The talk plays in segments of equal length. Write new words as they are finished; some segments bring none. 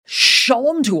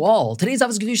Shalom to all. Today's Daf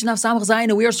is Kidushin Daf Samach Zayin,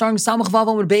 and we are starting Samach Vav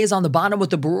Amud Beis on the bottom with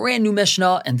the brand new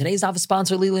Mishnah. And today's Daf is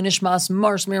sponsored Lila Nishmas,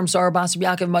 Mars Miriam Sarah Basar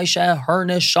Yaakov Moshe, her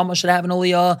neshama should have an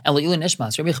aliyah, and Lila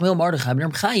Nishmas Rabbi Chmil Mardechai Ben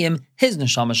Chaim, his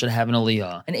neshama should have an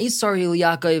aliyah. And Eis Sar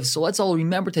Yaakov. So let's all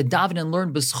remember to daven and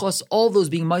learn b'schus all those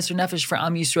being Meiser Nefesh for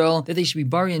Am Yisrael, that they should be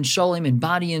bari and shalom in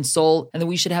body and soul, and that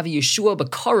we should have a Yeshua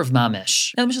Bakar of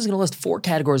Mamish. Now the Mishnah is going to list 4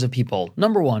 categories of people.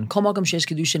 Number 1, Kol Makam Sheish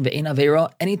Kidushin Ve'ein Aveira.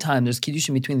 Anytime there's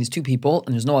Kidushin between these two people,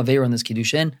 and there's no Aveira in this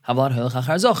Kidushin, Havlad Ha'il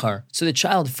Chachar Zochar. So the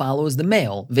child follows the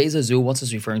male. Veza Zu, what's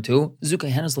this referring to? Zuka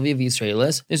Hanas Levi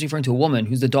Yisraelis. This is referring to a woman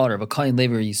who's the daughter of a Kain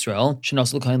Levi Yisrael.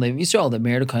 Shenas Kain Levi Yisrael, that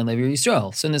married a Kain Levi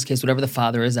Yisrael. So in this case, whatever the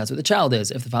father is, that's what the child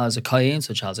is. If the father is a Kain,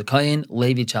 so the child's a Kain,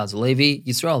 Levi, child's a Levi,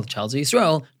 Yisrael, the child's a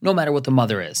Yisrael, no matter what the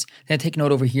mother is. Now take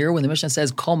note over here, when the Mishnah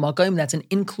says Kol Makam, that's an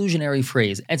inclusionary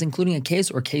phrase. It's including a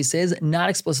case or cases not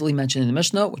explicitly mentioned in the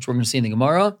Mishnah, which we're going to see in the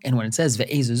Gemara. And when it says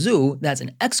Ve'eza Zu, that's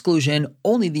an exclusion,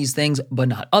 only these things, but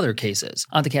not other cases.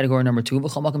 On to category number 2,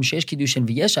 V'chol Makam Sheish Kidushin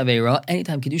V'yesh Aveira.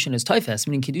 Anytime Kidushin is Taifes,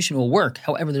 meaning Kidushin will work.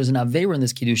 However, there's an Aveira in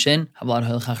this Kidushin, Havlad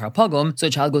Ha'il Chachar Pagum, so a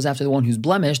child goes after the one who's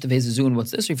blemished, Ve'eza Zu, and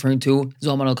what's this referring to?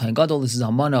 Zalman al Kain Gadol, this is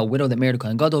Almana, a widow that married a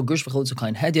Kain Gadol, Grush V'chalutza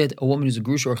Kain Hedyet, a woman who's a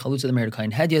Grush or a Chalutza that married a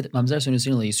Kain Hedyet, Mamzer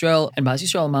Sunusin Yisrael, and Bas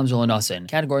Yisrael Mamzer Lanasin.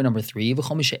 Category number 3,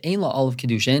 V'chol Misha Ein La Olav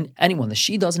Kidushin. Anyone that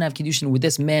she doesn't have Kidushin with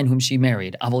this man whom she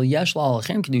married, Aval Yesh La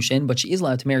Alachem Kidushin, but she is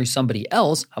allowed to marry somebody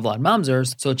else, Havlad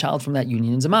Mamzers, so a child from that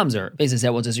union is a Mamzer. Basically,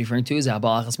 what this is referring to is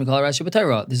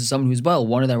this is someone who's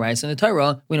one of the rights in the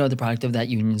Torah. We know the product of that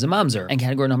union is a Mamzer. And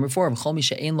category number 4, V'chol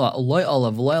Misha Ein La Aloy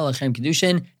Olav Aloy Alachem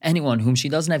Kidushin. Anyone whom she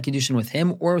doesn't have Kidushin with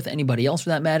him or with anybody else for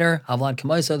that matter, Havlad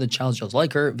Kamaisa, the child just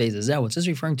like her. What's this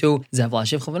referring to? Zevla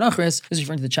Shivcha V'nachris. This is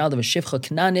referring to the child of a Shivcha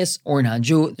Kananis or a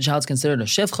non-Jew. The child's considered a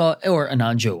Shivcha or a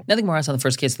non-Jew. Nothing more on the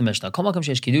first case of the Mishnah. Kol Makam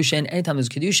Sheish Kidushin. Anytime there's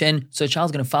Kidushin, so a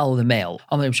child's going to follow the male.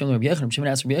 Shimon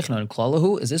asks Rabbi Yochanan,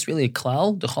 Klalahu, is this really a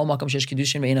klal? The Kol Makam Sheish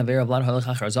Kidushin Ve'ein Aveira Havlad Ha'il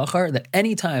Chachar Zochar, that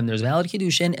anytime there's valid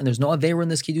Kidushin and there's no Aveira in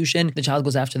this Kidushin, the child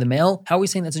goes after the male. How are we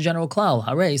saying that's a general klal?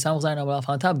 Hare, Samach Zayin Abel Alf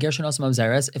Tab Gershon Os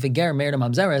Mamzeres. If a ger married a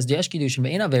Mamzeres, Deyesh Kidushin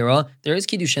Ve'ein Aveira, there is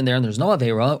Kidushin there and there's no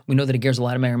Aveira. We know that a ger's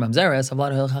allowed to marry Mamzeres.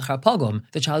 Havlad Ha'il Chachar Pagum.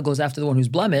 The child goes after the one who's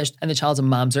blemished, and the child's a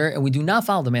Mamzer, and we do not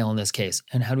follow the male in this case.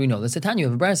 And how do we know this? Tanya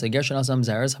of a brisa, Gershon Os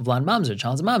Mamzeres, Havlad Mamzer,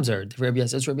 child's a Mamzer. Rabbi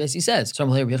Yossi says. So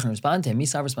Rabbi Yochanan respond to him.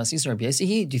 Misavris Masis Rabbi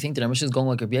Yossi. Do you think that our Mishnah is going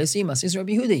like Rabbi Yossi? Masis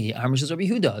Rabbi Huda. Our Mishnah is Rabbi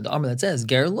Huda. The armor that says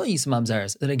ger lo yis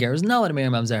mamzeres, that a ger is not allowed to marry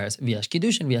mamzeres. V'yesh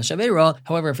Kidushin v'yesh Aveira.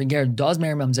 However, if a ger does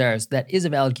marry mamzeres, that is a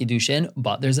valid Kidushin,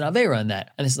 but there's an Aveira in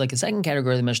that. And this is like the second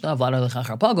category of the Mishnah, Vlad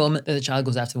Chachar Pagum, that the child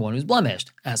goes after the one who's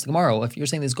blemished. Ask the Gemara, if you're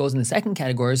saying this goes in the second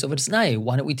category, so if it's Nai,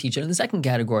 why don't we teach it in the second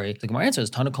category? The Gemara answers,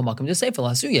 Tana Kol Makam Desefel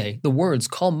Hasuye. The words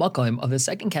Kol Makam of the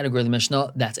second category of the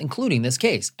Mishnah, that's including this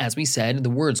case. As we said, the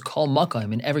words Kol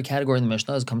Makam in every category in the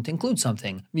Mishnah has come to include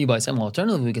something.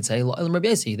 Alternatively, we could say Rabbi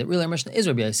Yossi, that really our Mishnah is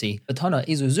Rabbi Yossi. Batana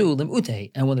Ezuzu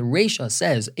Limute. And when the Reisha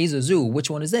says Ezuzu, which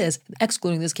one is this?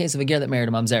 Excluding this case of a ger that married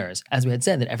a mamzeres. As we had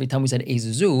said, that every time we said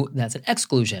Ezuzu, that's an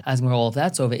exclusion. As we're all of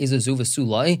that, so if Ezuzu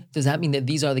v'sulai, does that mean that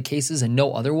these are the cases and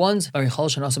no other ones? A kain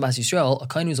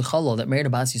who's a chalal that married a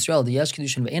bas Yisrael, the yesh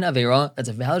Kidushin ve'ein Aveira, that's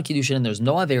a valid Kidushin and there's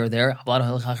no Aveira there.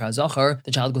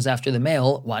 The child goes after the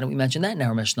male. Why don't we mention that in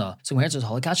our Mishnah? So when answers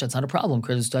halakasha, it's not a problem.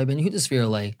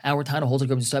 Our Tana holds like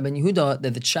Rabbi Ben Yehuda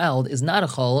that the child is not a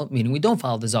chal, meaning we don't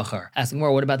follow the zachar. Asking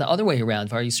more, what about the other way around?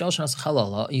 For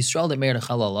Yisrael that married a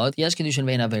chalala, yes Kidushin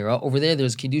ve'ein Aveira. Over there,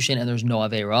 there's Kidushin and there's no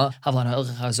Aveira. Havlan ha'il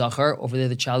chachar zachar. Over there,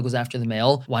 the child goes after the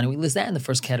male. Why don't we list that in the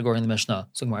first category in the Mishnah?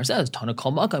 So Gemara says, Tana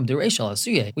kol makam de reisha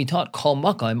asuye. We taught kol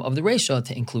makam of the reisha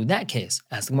to include that case.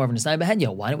 Asking more of Nisai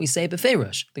behedya. Why don't we say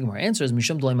beferish? The Gemara answers,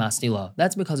 Mishum d'loi mastila.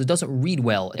 That's because it doesn't read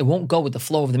well. It won't go with the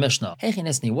flow of the Mishnah.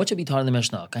 Hechinesni, what should be taught in the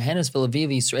Mishnah? Kahanis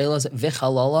v'levi Yisraelas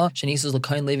v'chalala shenisas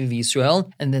l'kain levi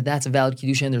v'Yisrael, and that's a valid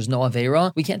Kiddushin. There's no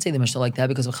Aveira. We can't say the Mishnah like that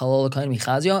because of chalala kain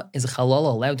michazia. Is a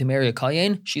chalala allowed to marry a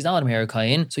kain? She's not allowed to marry a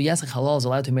kain. So yes, a chalala is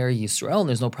allowed to marry Yisrael, and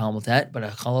there's no problem with that. But a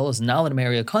chalala is not allowed to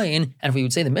marry a kain. And if we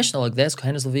would say the Mishnah like this,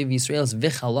 kahanis levi Yisraelas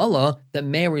v'chalala, that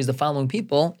marries the following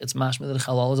people, it's mashma that a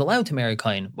chalala is allowed to marry a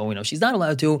kain. But we know she's not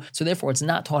allowed to, so therefore it's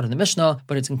not taught in the Mishnah,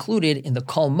 but it's included in the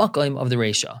kol makayim of the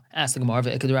Reisha. Ask the Gemara,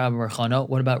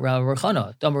 what about Rabbi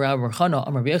Barchana? Rabbi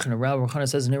Barchana, Rabbi Barchana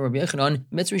says in Rabbi Yochanan,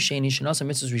 Mitzri Sheni Shenasa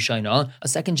Mitzri Rishayna, a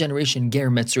second generation ger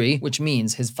Mitzri, which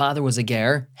means his father was a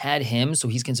ger, had him, so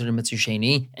he's considered Mitzri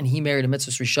Sheni, and he married a Mitzri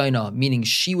Rishayna, meaning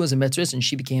she was a Mitzris and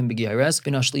she became Begiris.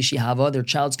 Bina Shlishi Hava, their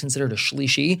child's considered a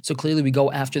Shlishi, so clearly we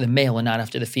go after the male and not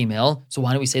after the female. So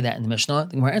why don't we say that in the Mishnah?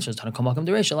 The Gemara answers, Tana Kol Makam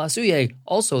de Reisha Lasuye.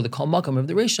 Also, the Kol Makam of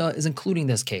the Reisha is including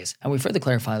this case. And we further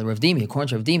clarify the Rav Dimi, according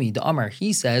to Rav Dimi, the Amar,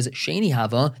 he says, Sheni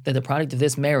Hava, that the product of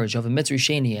this marriage of a Mitzri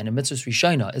Sheni and a Mitzri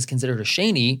Rishayna is considered considered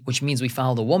a sheni, which means we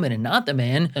follow the woman and not the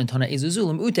man, then Tana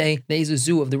Ezuzu Ute, the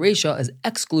Ezuzu of the Reisha is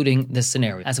excluding this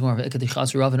scenario. As what about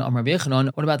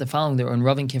the following that when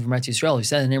Ravin came from Eretz Yisrael, he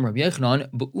said the name Rabbi Yechanan,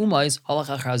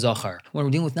 when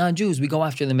we're dealing with non-Jews, we go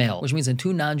after the male, which means that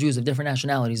two non-Jews of different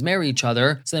nationalities marry each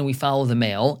other, so then we follow the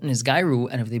male, and his gairu,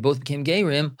 and if they both became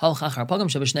geirim,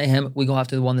 we go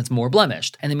after the one that's more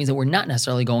blemished. And that means that we're not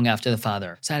necessarily going after the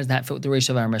father. So how does that fit with the Reisha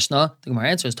of our Mishnah? The Gemara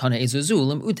answer is Tana Ezuzu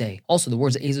Lim Ute. Also, the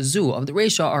words Ezuzu of the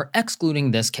Reisha are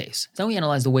excluding this case. So then we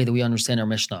analyze the way that we understand our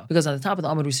Mishnah. Because at the top of the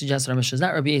Amud we suggested our Mishnah is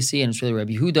not Rabbi Yasi and it's really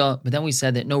Rabbi Yehuda, but then we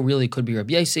said that no, really it could be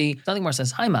Rabbi Yasi. So the Gemara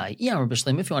says, Hi Mai, if you want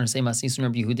to say Masisun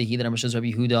Rabbi Yehuda, he that our Mishnah is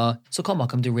Rabbi Yehuda. So Kol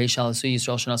Makam to Reisha Lasu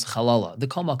Yisrael Shanas Chalala. The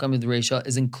Kol Makam of the Reisha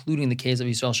is including the case of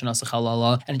Yisrael Shanas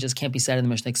Chalala, and it just can't be said in the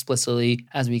Mishnah explicitly.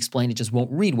 As we explained, it just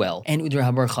won't read well. And Udra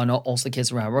Habar Chana, also the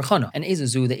case of Rahabar Chana. And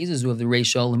Ezuzu, the Ezuzu of the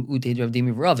Reisha Lim Ute Rav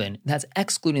Dimi Ravin. That's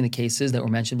excluding the cases that were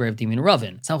mentioned by Rav Dimi and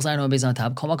Ravin. Samachzaino based on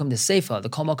top. Kol Makam the Seifa, the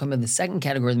Kol Makam of the second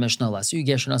category of the Mishnah Lasu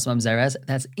Ger Shanas Mamzeres.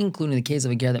 That's including the case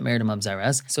of a ger that married a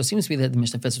Mamzeres. So it seems to be that the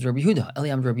Mishnah fits with Rabbi Yehuda.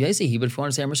 Eliam Rabbi Yasi, but if you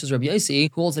want to say our Mishnah is Rabbi Yasi,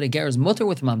 who holds that a ger is mutter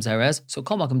with Mamzeres, so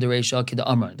Kol Makam the Reisha Kida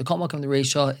Amran. The Kol Makam the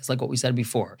Reisha is like what we said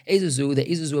before. Ezuzu, the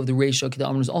Ezuzu of the Reisha Kida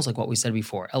Amran is also like what we said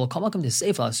before. El Kol Makam the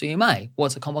Seifa Lasu Yemai.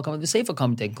 What's the Kol Makam of the Seifa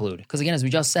come to include? Because again, as we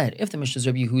just said, if the Mishnah is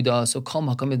Rabbi Yehuda, so Kol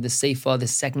Makam of the Seifa, the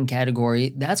second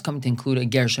category, that's coming to include a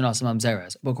ger Shanas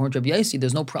Mamzeres. But according to Rabbi Yasi,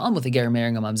 there's no problem with a ger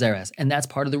marrying a Mamzeres, and that's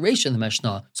part of the Reisha in the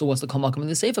Mishnah. So what's the Kol Makam of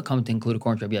the Seifa coming to include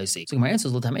according to Rabbi Yasi? So my answer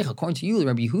is according to you,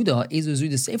 Rabbi Yehuda, Ezuzu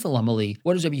the Seifa Lamali.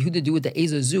 What does Rabbi Yehuda do with the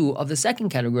Ezuzu of the second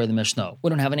category of the Mishnah? We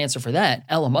don't have an answer for that.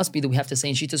 Ella must be that we have to say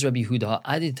in Shitas Rabbi Yehuda,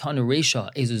 Adi Tana Reisha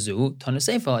Ezuzu, Tana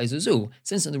Seifa Ezuzu.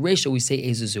 Since in the Reisha we say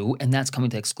Ezuzu, and that's coming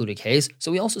to exclude a case,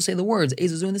 so we also say the words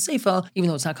Ezuzu in the Seifa, even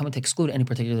though it's not coming to exclude any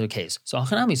particular case. So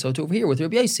Achanami, so to over here with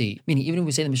Rabbi Yasi, meaning even if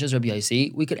we say the Mishnah is Rabbi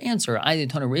Yasi, we could answer Adi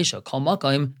Tana Reisha Kol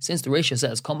Makaim, since the Reisha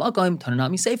says Kol Makaim,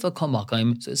 Tananami Seifa Kol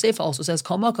Makaim. So the Seifa also says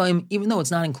Kol Makaim, even though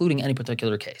it's not including any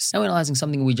particular case. Now analyzing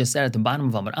something we just said at the bottom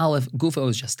of Amud Aleph, Gufa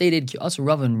was just stated, Ki also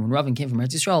Ravin, when Ravin came from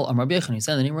Eretz Yisrael, Rabbi Yechanan, he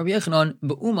said the name Rabbi Yechanan,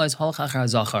 Ba'umais halachachar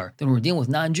zachar. Then when we're dealing with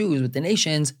non-Jews, with the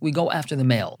nations, we go after the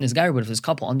male. And this guy, but if this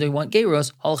couple under one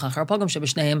geiros, halachachar pagam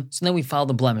shebeshneim, so then we follow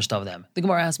the blemished of them. The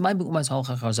Gemara asks, my ba'umais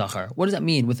halachachar zachar. What does that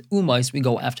mean? With umais, we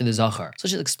go after the zachar. So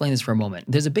let's just explain this for a moment.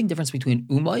 There's a big difference between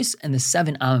umais and the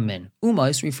 7 amamin.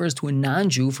 Umais refers to a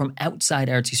non-Jew from outside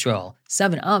Eretz Yisrael.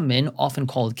 7 Ammin, often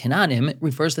called Canaanim,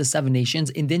 refers to the 7 nations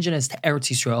indigenous to Eretz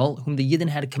Yisrael, whom the Yidden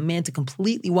had a command to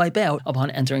completely wipe out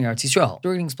upon entering Eretz Yisrael. So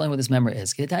we're going to explain what this member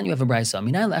is. You have a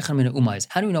brisa.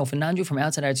 How do we know if a non-Jew from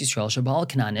outside Eretz Yisrael, Shabal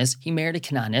Canaanis, he married a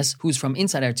Canaanis who's from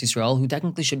inside Eretz Yisrael, who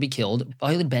technically should be killed?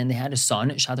 Ben, they had a son,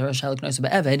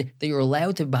 that you're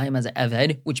allowed to buy him as an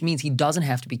Eved, which means he doesn't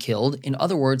have to be killed. In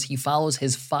other words, he follows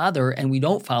his father and we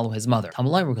don't follow his mother.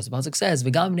 Because the pasuk says,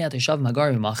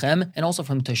 and also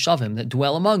from Teshavim that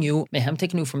dwell among you, mehem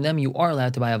tiknu, from them you are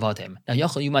allowed to buy avatim. Now,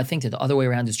 Yachal, you might think that the other way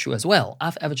around is true as well.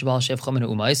 If an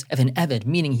Eved,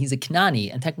 meaning he's a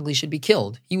Knani and technically should be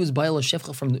killed, he was Baal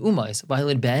Shefcha from the Umais,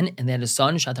 Vailid Ben, and they had a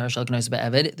son, Shatar Shal K'nois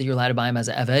Eved, that you're allowed to buy him as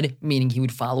an Eved, meaning he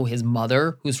would follow his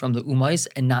mother, who's from the Umais,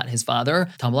 and not his father.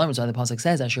 Tambalim, which the pasuk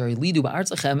says, Asher Lidu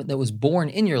Ba'artzachem, that was born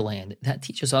in your land. That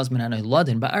teaches us Menanai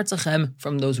Ladin Ba'artzachem,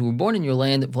 from those who were born in your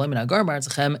land, V'lemin Agar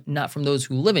Ba'artzachem, not from those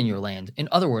who live in your land. In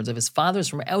other words, if his father's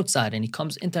from outside and he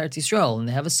comes into Eretz Yisrael and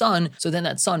they have a son, so then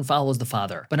that son follows the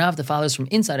father. But now if the father's from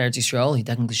inside Eretz Yisrael, he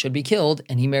technically should be killed,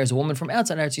 and he marries a woman from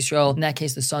outside Eretz Yisrael, in that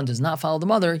case the son does not follow the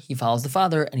mother, he follows the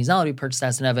father, and he's not to be purchased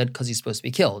as an Eved because he's supposed to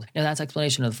be killed. Now that's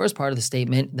explanation of the first part of the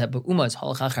statement, that Ba'uma is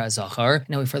halachachar zachar.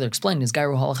 Now we further explain is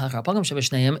Gairu halachachar pagam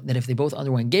shebeshneim, that if they both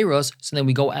underwent geiros, so then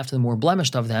we go after the more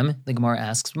blemished of them. The Gemara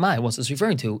asks, what's this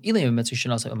referring to? Everyone wants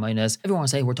to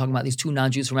say we're talking about these two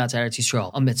non-Jews from outside Eretz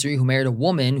Yisrael, a Mitzri who married a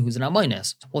woman who's an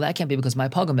Amoinus. Well, that can't be because my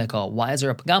pagam meka. Why is there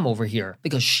a pagam over here?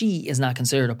 Because she is not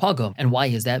considered a pagam. And why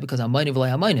is that? Because Amoini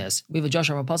v'lei Amoinus. We have a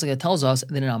Joshua Pasuk that tells us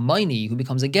that an Amoini who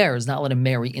becomes a ger is not allowed to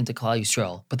marry into Klal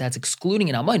Yisrael. But that's excluding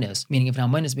an Amoinus, meaning if an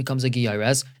Amoinus becomes a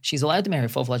Giyares, she's allowed to marry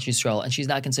full-fledged Yisrael, and she's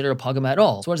not considered a pagam at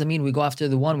all. So what does it mean? We go after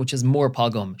the one which is more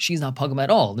pagam. She's not pagam at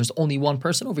all. There's only one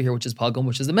person over here which is pagam,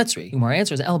 which is the Mitzri. Our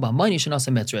answer is Elba Amoini Shanasa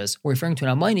Mitzris. We're referring to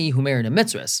an Amoini who married a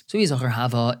Mitzris. So he's Zachar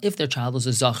Hava. If their child was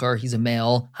a Zachar, he's a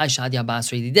male. Hai Shadia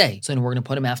Basri Didei. way. So then we're going to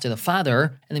put him after the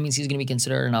father, and that means he's going to be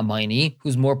considered an Amayni,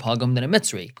 who's more pagum than a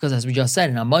Mitzri. Because as we just said,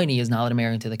 an Amayni is not allowed to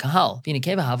marry into the Kahal.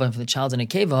 If the child's in a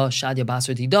Keva, Shadya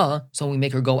Basar Tida, so we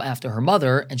make her go after her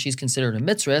mother, and she's considered a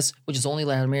Mitzris, which is only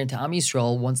allowed to marry into Am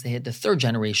Yisrael once they hit the third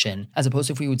generation. As opposed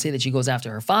to if we would say that she goes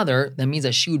after her father, that means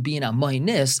that she would be an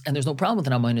Amaynis, and there's no problem with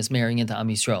an Amaynis marrying into Am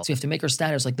Yisrael. So you have to make her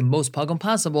status like the most pagum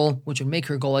possible, which would make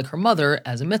her go like her mother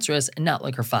as a Mitzris and not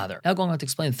like her father. Now going on to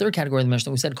explain the third category of the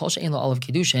Mishnah, we said Kol she'ein lo olav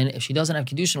Kidushin, if she doesn't have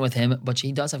Kidushin with him, but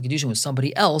she does have Kidushin with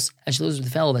somebody else, and she lives with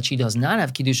the fellow that she does not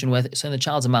have Kidushin with, so then the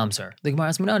child's a mamzer. The Gemara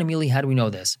asks immediately, how do we know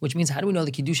this? Which means, how do we know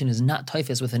the Kiddushin is not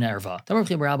typhus with an erva?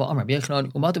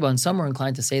 And some were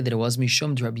inclined to say that it was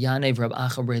Mishum Rab Yanev Rab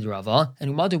Acha Bred Rava,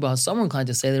 and Umaduba, some were inclined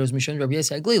to say that it was Mishum Rab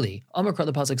Yesi Aglili. Amar Kra,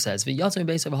 the pasuk says,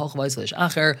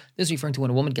 this is referring to when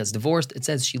a woman gets divorced. It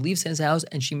says she leaves his house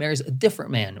and she marries a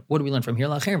different man. What do we learn from here?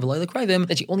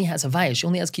 That she only has Havaya, she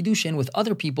only has Kiddushin with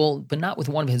other people, but not with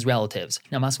one of his relatives.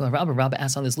 Now, Rabba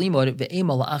asks on this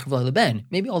limud,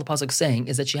 maybe all the pasuk is saying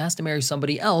is that she has to marry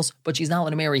somebody else, but she's not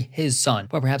allowed to marry his son.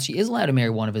 But perhaps she is allowed to marry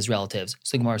one of his relatives.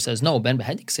 So Gemara says, no, Ben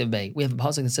behedik sivbei. We have a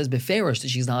pasuk that says beferish that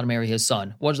she's not allowed to marry his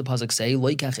son. What does the pasuk say?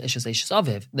 Loikach ishes eshes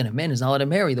aviv. Then a man is not allowed to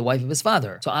marry the wife of his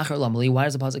father. So acher lamali, why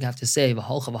does the pasuk have to say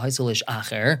v'holcha v'haiselish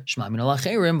acher shma min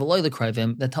alacherim v'loy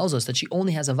lekrivim? That tells us that she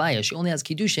only has avaya, she only has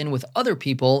kiddushin with other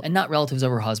people and not relatives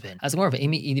of her husband. As more of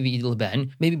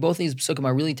maybe both of these psukim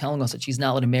are really telling us that she's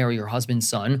not allowed to marry her husband's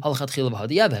son.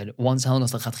 One's telling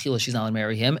us that she's not allowed to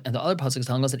marry him, and the other pasuk is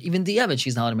telling us that even diavad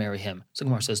she's not allowed to marry him. So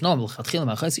Gemara says, no,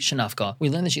 we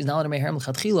learn that she's not allowed to marry him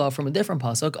from a different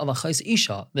pasuk of achais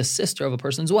isha, the sister of a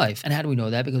person's wife. And how do we know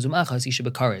that? Because isha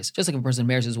bekares. Just like if a person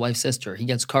marries his wife's sister, he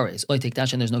gets kares. Like take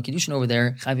dashin, there's no kiddushin over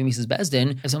there. Chayvi Mrs.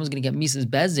 Bezdin. If someone's going to get Mrs.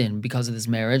 Bezdin because of this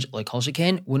marriage, like Kol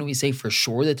Shekain, wouldn't we say for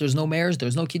sure that there's no marriage,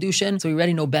 there's no kiddushin? So we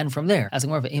already know Ben from there. As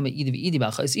more of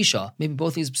isha. Maybe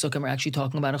both these psukim are actually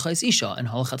talking about achais isha and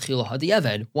halachatchila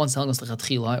hadiyeved. One's telling us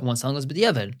lechatchila and one's telling us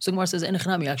b'diyeved. So Gemara says, you're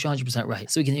actually 100% right.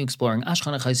 So we continue exploring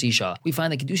Ashkan achais isha. We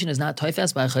find that kiddushin is not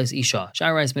typhus by achais isha.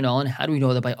 Sha'arayis minalin. How do we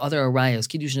know that by other arayas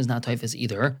kiddushin is not typhus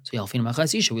either? So yalfin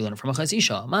achais isha. We learn it from achais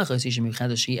isha. Ma achais isha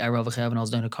michad she erva v'chev and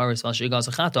alzdon hakaris val shegas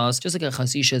achatas. Just like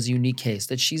achais isha is a unique case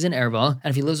that she's an erva,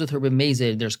 and if he lives with her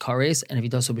b'mezid, there's kares, and if he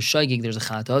does so b'shaygig, there's a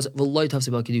chatas. V'loy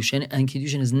tafsi bal kiddushin, and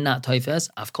kiddushin is not typhus.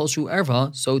 Af kol shu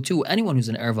erva. So too, anyone who's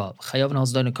an erva, chayav and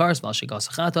alzdon hakaris val shegas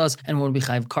achatas, and one would be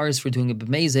chayav kares for doing it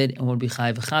b'mezid, and one would be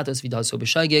chayav chatas if he does so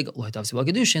b'shaygig. Loy tafsi bal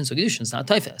kiddushin. So kiddushin is not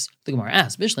typhus. The Gemara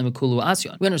asks, Bishlem Kulu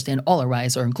Asyon. We understand all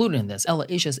arayas are included in this. Ella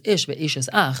Eshes Ish ve'Eshes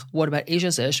Ach. What about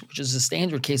Eshes Ish, which is a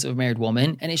standard case of a married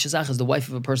woman, and Eshes Ach is the wife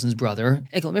of a person's brother?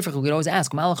 Ekel Mifrach, we could always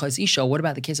ask, Malachais Isha. What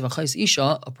about the case of a Chais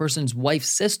Isha, a person's wife's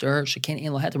sister? Shekain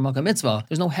Ein Lo Heter Malka Mitzvah.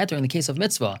 There's no heter in the case of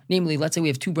mitzvah. Namely, let's say we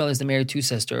have two brothers that married two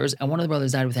sisters, and one of the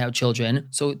brothers died without children.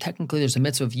 So technically, there's a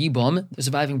mitzvah of Yibum. The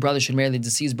surviving brother should marry the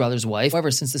deceased brother's wife.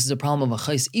 However, since this is a problem of a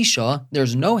Chais Isha,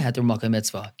 there's no heter Malka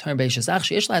Mitzvah. Turn Be'Eshes Ach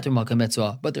Sheish Heter Malka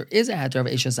Mitzvah. But there is a heter of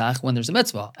Eshes Ach when there's a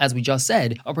mitzvah. As we just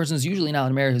said, a person is usually not allowed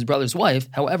to marry his brother's wife.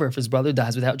 However, if his brother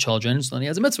dies without children, so then he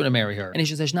has a mitzvah to marry her. And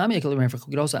Eshes Esh Nami, we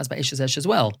could also ask by Eshes Esh as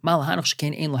well. These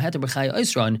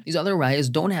other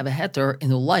rayas don't have a heter in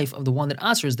the life of the one that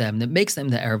asers them, that makes them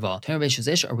the erva. Are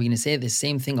we going to say the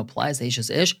same thing applies to Eshes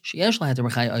Ish? She has a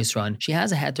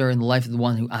heter in the life of the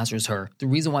one who asers her. The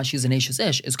reason why she's an Eshes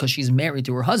Ish is because she's married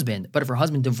to her husband. But if her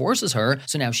husband divorces her,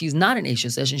 so now she's not an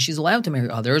Eshes Ish and she's allowed to marry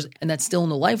others, and that's still in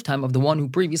the lifetime of the one who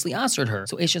previously asered her.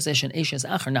 So Eshes Ish and Eshes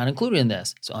Ach are not included in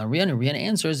this. So Rihanna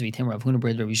answers, Vitem Rav Huna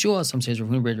Bred Rav Yeshua, some says Rav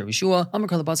Huna Bred Rav Yeshua. Amar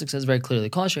the pasuk says very clearly,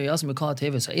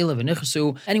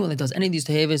 anyone that does any of these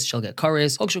tehevis shall get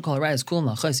kares. Hokshu kol harayas kulam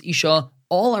lachas isha.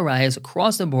 All arayas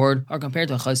across the board are compared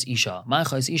to a chais isha. My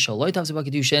chais isha loy tafsi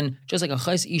b'kedushin. Just like a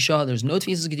chais isha, there's no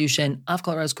tefisas kedushin. Af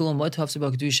kol arayas kulam loy tafsi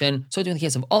b'kedushin. So in the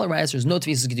case of all arayas, there's no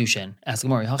tefisas kedushin. Ask the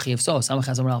Gemara, hachi if so, samach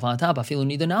has amar al fatap afilu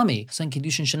nida nami. So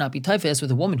kedushin should not be typhus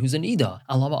with a woman who's a nida.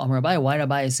 Alama amar Abai. Why did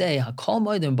Abai say hakol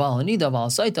moedim bal nida val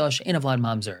saita she'en avlad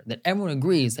mamzer? That everyone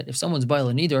agrees that if someone's bal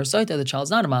a nida or saita, the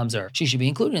child's not a mamzer. She should be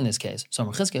included in this case. So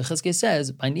Amar Chizkiah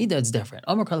says by nida it's different.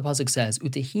 Amar Kal pasuk says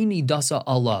utehini dasa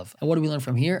alav. And what do we learn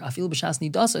from here? Afilu b'shas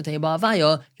nidasa teiba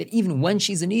havaya, that even when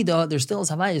she's a nida, there still is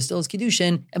havaya, still is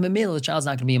kiddushin, and b'meila the child's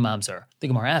not going to be a mamzer. The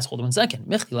Gemara asks, hold on 1 second.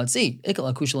 Michti, let's see.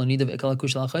 Ikal akushal nida, ikal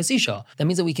akushal chais isha. That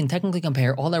means that we can technically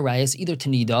compare all our rayas either to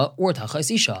nida or to chais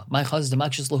isha. My chaz is the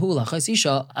makshus lahu la chais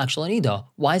isha, actual nida.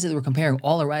 Why is it that we're comparing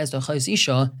all our rayas to chais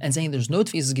isha and saying there's no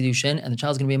tefisas kiddushin and the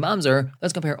child's going to be a mamzer?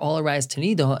 Let's compare all our rayas to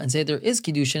nida and say there is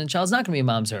kiddushin and the child's not going to be a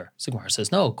mamzer. So Gemara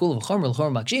says, no, kula v'chomra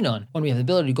l'chomra makshinon. When we have the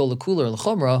ability to go l'kula or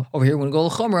l'chomra, over here we're going to go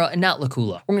l'chomra and not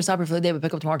l'kula. We're going to stop here for the day, but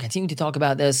pick up tomorrow, continue to talk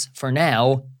about this. For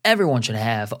now, everyone should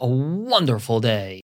have a wonderful day.